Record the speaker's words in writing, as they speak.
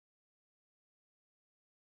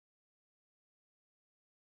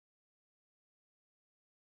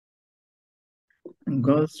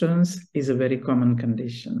Gallstones is a very common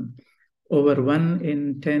condition. Over 1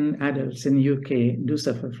 in 10 adults in UK do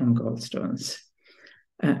suffer from gallstones.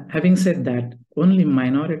 Having said that, only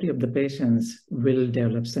minority of the patients will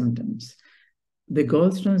develop symptoms. The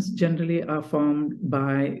gallstones generally are formed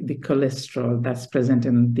by the cholesterol that's present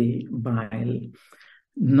in the bile.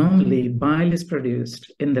 Normally, bile is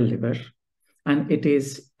produced in the liver, and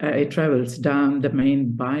it travels down the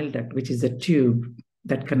main bile duct, which is a tube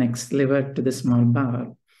that connects liver to the small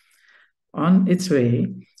bowel. On its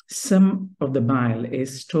way, some of the bile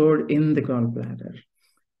is stored in the gallbladder.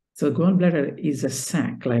 So gallbladder is a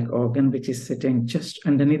sac-like organ which is sitting just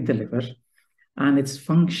underneath the liver, and its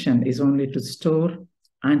function is only to store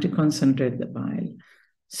and to concentrate the bile.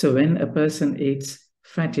 So when a person eats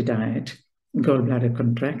fatty diet, gallbladder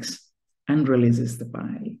contracts and releases the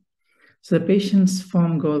bile. So the patients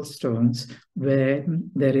form gallstones where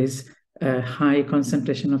there is a high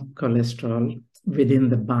concentration of cholesterol within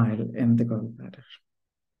the bile in the gallbladder.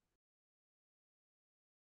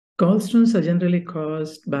 Gallstones are generally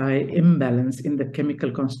caused by imbalance in the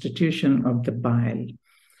chemical constitution of the bile.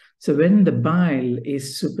 So when the bile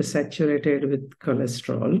is supersaturated with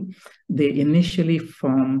cholesterol, they initially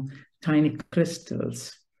form tiny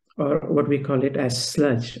crystals, or what we call it as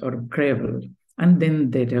sludge or gravel, and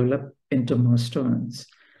then they develop into more stones.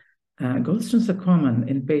 Gallstones are common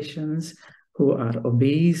in patients who are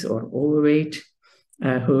obese or overweight,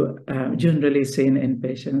 who are generally seen in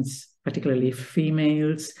patients, particularly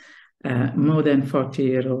females, more than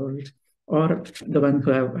 40-year-old, or the ones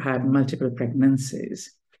who have had multiple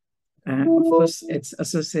pregnancies. Of course, it's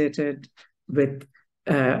associated with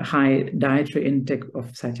high dietary intake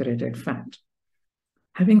of saturated fat.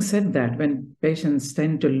 Having said that, when patients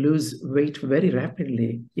tend to lose weight very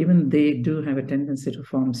rapidly, even they do have a tendency to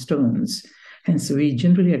form stones. Hence, we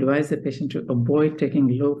generally advise the patient to avoid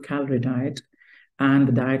taking low-calorie diet and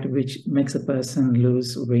the diet which makes a person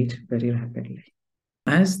lose weight very rapidly.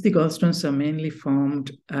 As the gallstones are mainly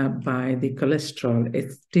formed by the cholesterol,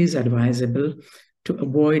 it is advisable to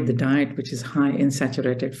avoid the diet which is high in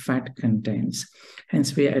saturated fat contents.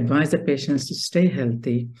 Hence, we advise the patients to stay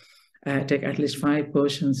healthy, take at least 5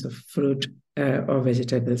 portions of fruit or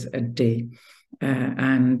vegetables a day.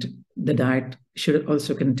 And the diet should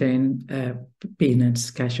also contain peanuts,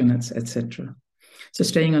 cashew nuts, etc. So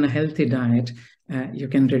staying on a healthy diet, you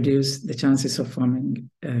can reduce the chances of forming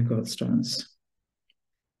gallstones.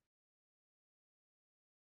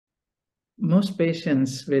 Most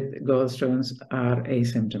patients with gallstones are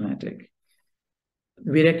asymptomatic.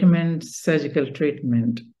 We recommend surgical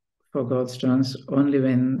treatment for gallstones only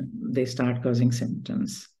when they start causing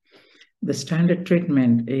symptoms. The standard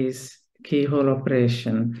treatment is keyhole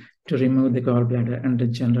operation to remove the gallbladder under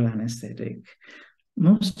general anesthetic.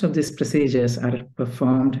 Most of these procedures are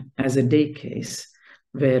performed as a day case,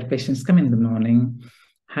 where patients come in the morning,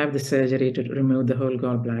 have the surgery to remove the whole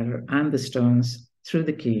gallbladder and the stones through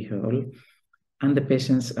the keyhole, and the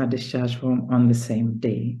patients are discharged home on the same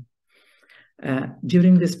day.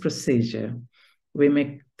 During this procedure, we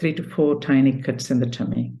make 3 to 4 tiny cuts in the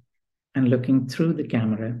tummy, and looking through the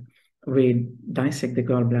camera, we dissect the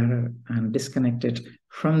gallbladder and disconnect it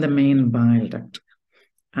from the main bile duct,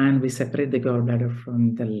 and we separate the gallbladder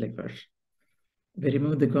from the liver. We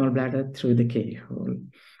remove the gallbladder through the keyhole.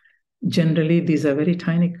 Generally, these are very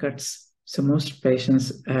tiny cuts, so most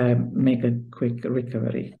patients make a quick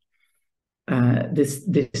recovery.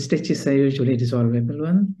 The stitches are usually dissolvable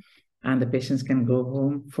one, and the patients can go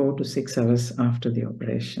home 4 to 6 hours after the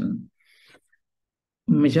operation.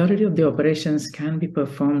 Majority of the operations can be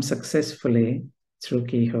performed successfully through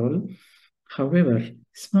keyhole. However,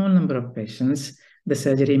 small number of patients, the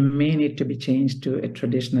surgery may need to be changed to a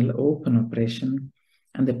traditional open operation,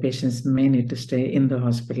 and the patients may need to stay in the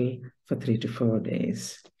hospital for 3 to 4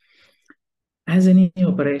 days. As any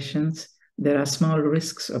operations, there are small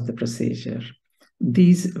risks of the procedure.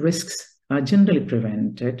 These risks are generally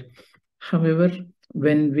prevented. However,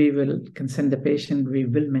 when we will consent the patient, we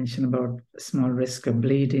will mention about small risk of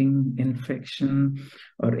bleeding, infection,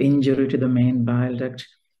 or injury to the main bile duct,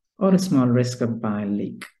 or a small risk of bile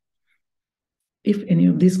leak. If any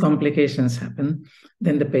of these complications happen,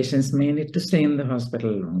 then the patients may need to stay in the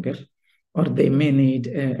hospital longer, or they may need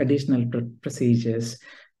additional procedures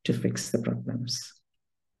to fix the problems.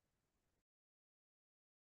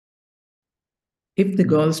 If the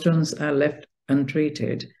gallstones are left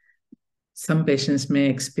untreated, some patients may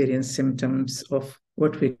experience symptoms of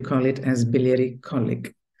what we call it as biliary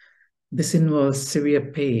colic. This involves severe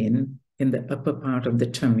pain in the upper part of the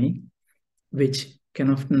tummy, which can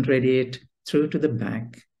often radiate through to the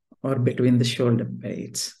back or between the shoulder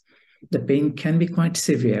blades. The pain can be quite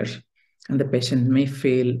severe, and the patient may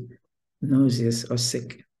feel nauseous or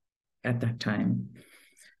sick at that time.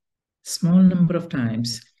 Small number of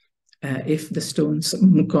times, if the stones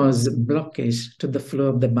cause blockage to the flow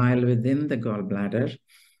of the bile within the gallbladder,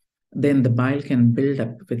 then the bile can build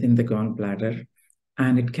up within the gallbladder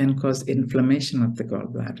and it can cause inflammation of the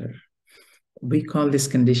gallbladder. We call this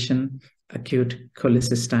condition acute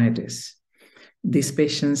cholecystitis. These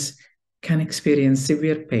patients can experience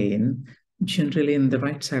severe pain, generally in the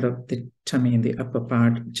right side of the tummy, in the upper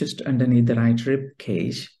part, just underneath the right rib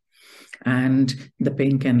cage, and the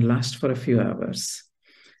pain can last for a few hours.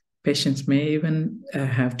 Patients may even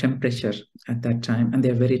have temperature at that time, and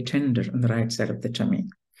they're very tender on the right side of the tummy.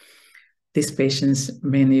 These patients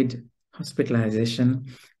may need hospitalization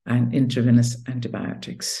and intravenous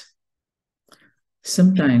antibiotics.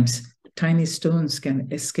 Sometimes tiny stones can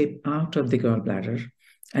escape out of the gallbladder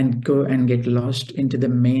and go and get lodged into the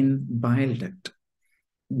main bile duct.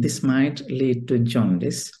 This might lead to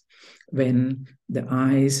jaundice, when the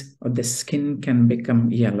eyes or the skin can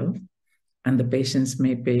become yellow, and the patients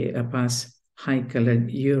may pass high-colored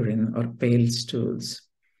urine or pale stools.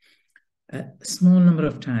 A small number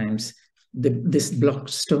of times, this blocked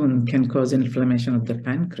stone can cause inflammation of the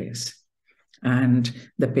pancreas, and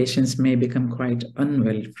the patients may become quite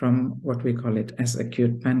unwell from what we call it as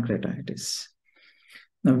acute pancreatitis.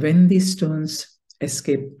 Now, when these stones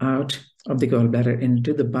escape out of the gallbladder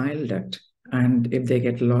into the bile duct, and if they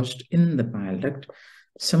get lodged in the bile duct,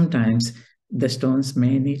 sometimes the stones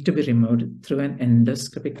may need to be removed through an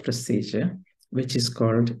endoscopic procedure, which is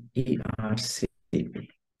called ERCP.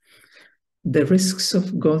 The risks of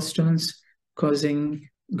gallstones causing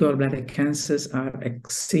gallbladder cancers are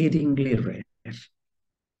exceedingly rare.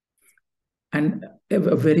 And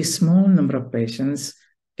a very small number of patients,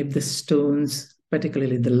 if the stones,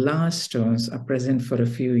 particularly the large stones, are present for a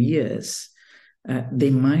few years, they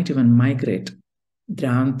might even migrate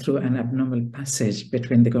down through an abnormal passage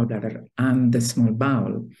between the gallbladder and the small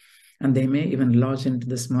bowel. And they may even lodge into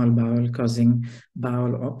the small bowel, causing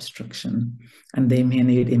bowel obstruction. And they may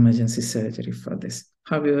need emergency surgery for this.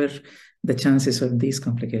 However, the chances of these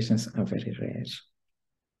complications are very rare.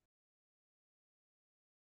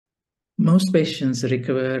 Most patients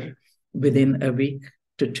recover within a week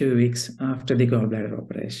to 2 weeks after the gallbladder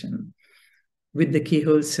operation. With the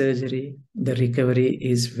keyhole surgery, the recovery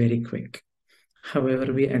is very quick.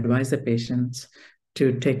 However, we advise the patients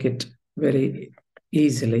to take it very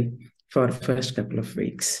easily for the first couple of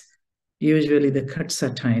weeks. Usually the cuts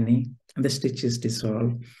are tiny and the stitches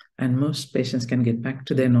dissolve, and most patients can get back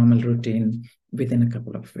to their normal routine within a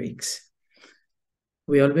couple of weeks.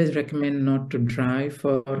 We always recommend not to drive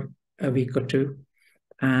for a week or two,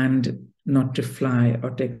 and not to fly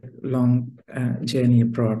or take long journey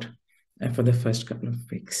abroad for the first couple of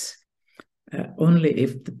weeks. Only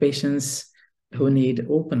if the patients who need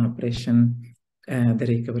open operation, the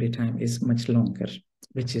recovery time is much longer,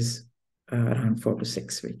 which is around 4 to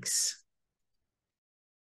 6 weeks.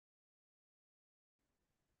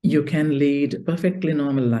 You can lead a perfectly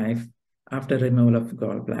normal life after removal of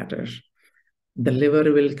gallbladder. The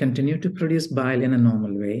liver will continue to produce bile in a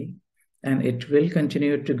normal way, and it will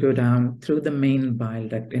continue to go down through the main bile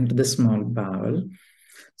duct into the small bowel.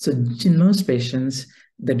 So in most patients,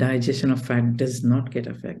 the digestion of fat does not get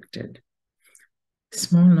affected.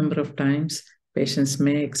 Small number of times, patients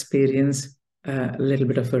may experience a little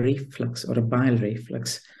bit of a reflux or a bile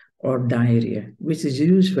reflux or diarrhea, which is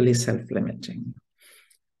usually self-limiting.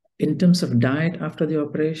 In terms of diet after the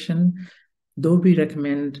operation, though we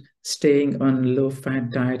recommend staying on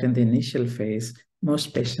low-fat diet in the initial phase,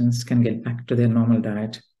 most patients can get back to their normal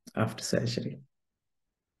diet after surgery.